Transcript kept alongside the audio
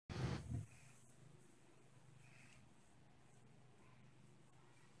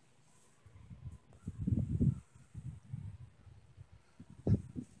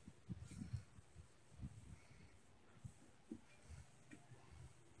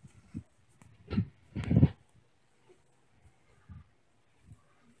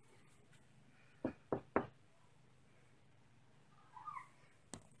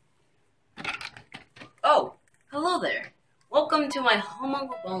welcome to my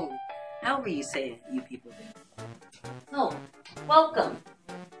humble bone. However you say it, you people do. So, welcome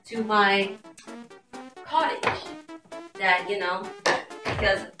to my cottage. That,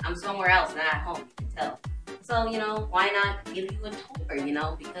 because I'm somewhere else, not at home, you can tell. So, why not give you a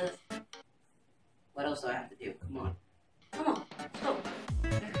tour, because what else do I have to do? Come on, let's go.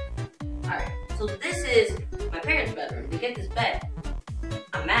 Alright, so this is my parents' bedroom. They get this bed.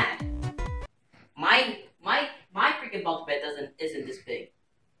 I'm mad. My freaking bunk bed isn't this big.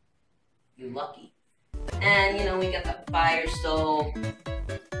 You lucky. And we got the fire stove.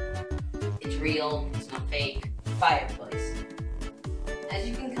 It's real, it's not fake. Fireplace. As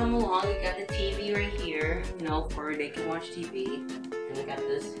you can come along, we got the TV right here, for they can watch TV. And we got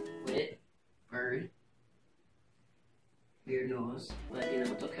this with bird. Weird nose, but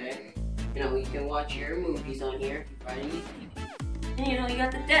it's okay. You can watch your movies on here if you need TV. And you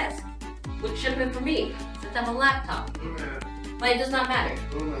got the desk, which should have been for me, since I'm a laptop. But it does not matter.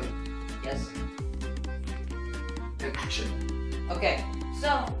 Yes? Action. Okay,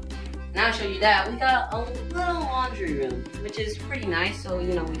 so now I'll show you that. We got a little laundry room, which is pretty nice. So, we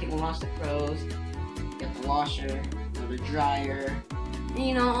can wash the clothes, get the washer, the dryer,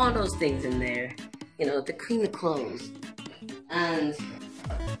 and, all those things in there, to clean the clothes. And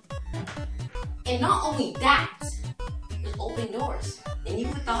not only that, there's open doors. And you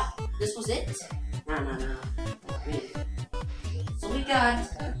would thought this was it? No. So we got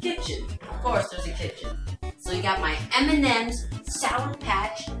a kitchen. Of course, there's a kitchen. So you got my M&M's, Sour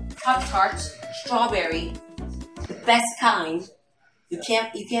Patch, Pop-Tarts, strawberry, the best kind. You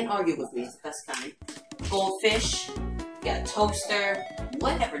can't argue with me. It's the best kind. Goldfish. You got a toaster,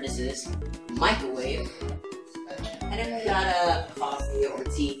 whatever this is, microwave. And then we got a coffee or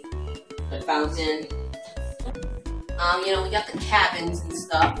tea, the fountain. We got the cabins and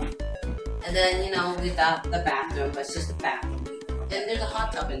stuff. And then, we got the bathroom, but it's just a bathroom. And there's a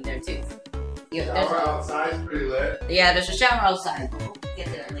hot tub in there too. Shower outside's pretty lit. Yeah, there's a shower outside. We'll get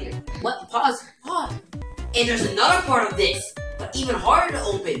there later. What? Pause. And there's another part of this, but even harder to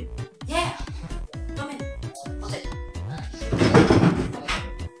open. Yeah. Come in. I'll take it.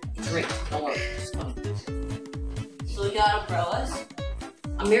 It's great. Don't worry. Just come in. So we got umbrellas.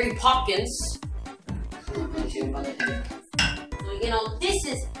 A Mary Poppins. So, this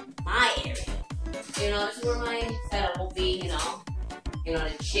is my area. This is where my setup will be,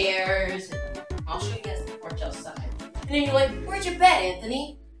 the chairs. I'll show you guys the porch outside. And then you're like, where's your bed,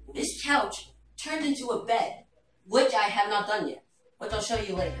 Anthony? This couch turned into a bed, which I have not done yet, which I'll show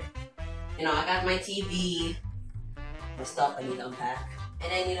you later. I got my TV, my stuff I need to unpack.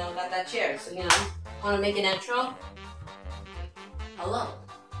 And then, I got that chair. So, want to make an intro? Hello.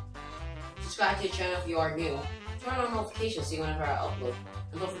 Subscribe to the channel if you are new. Turn on notifications so you whenever I upload.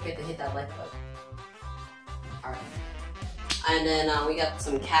 And don't forget to hit that like button. Alright. And then we got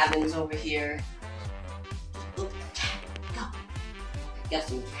some cabins over here. Look, go. We got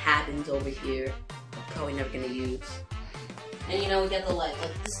some cabins over here. I'm probably never gonna use. And we got the light,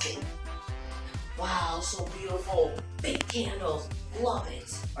 like this thing. Wow, so beautiful. Big candles. Love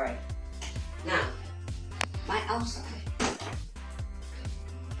it. Alright. Now, my outside.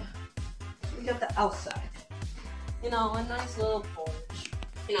 We got the outside. A nice little porch.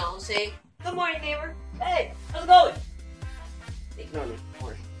 Say, good morning, neighbor. Hey, how's it going? Ignore me,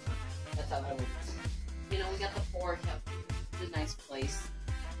 porch. That's how that works. We got the porch up here. It's a nice place.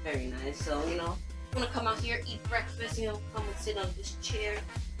 Very nice. So, I'm gonna come out here, eat breakfast, come and sit on this chair.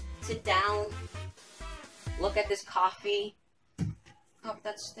 Sit down. Look at this coffee. Cup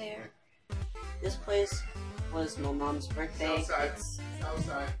that's there. This place was my mom's birthday.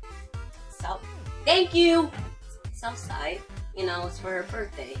 Southside. South. Thank you! Southside. It's for her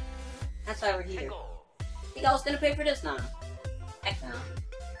birthday. That's why we're here. Think I was gonna pay for this now? Heck no.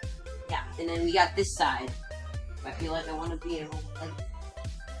 Yeah, and then we got this side. I feel like I want to be a whole,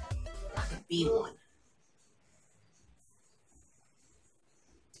 I could be one.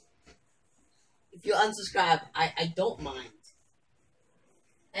 If you unsubscribe, I don't mind.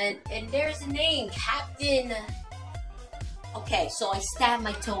 And there's a name, Captain. Okay, so I stabbed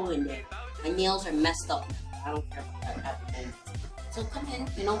my toe in there. My nails are messed up now. I don't care about that Captain. So come in,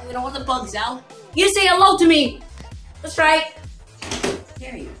 we don't want the bugs out. You say hello to me! That's right.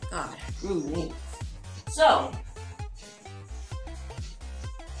 There you go. God, rude names. So,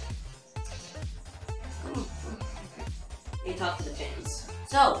 let me talk to the fans.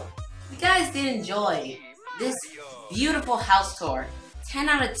 So, if you guys did enjoy this beautiful house tour, 10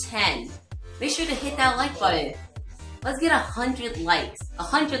 out of 10, make sure to hit that like button. Let's get 100 likes.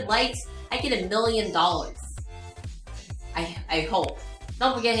 100 likes, I get $1 million. I hope.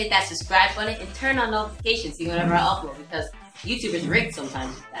 Don't forget to hit that subscribe button and turn on notifications so whenever I upload, because YouTubers rigged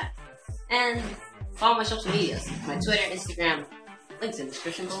sometimes with that. And follow my social medias, my Twitter, Instagram, links in the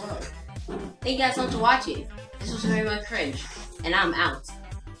description below. Thank you guys so much for watching. This was very much cringe, and I'm out.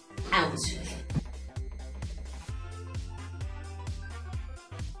 Out.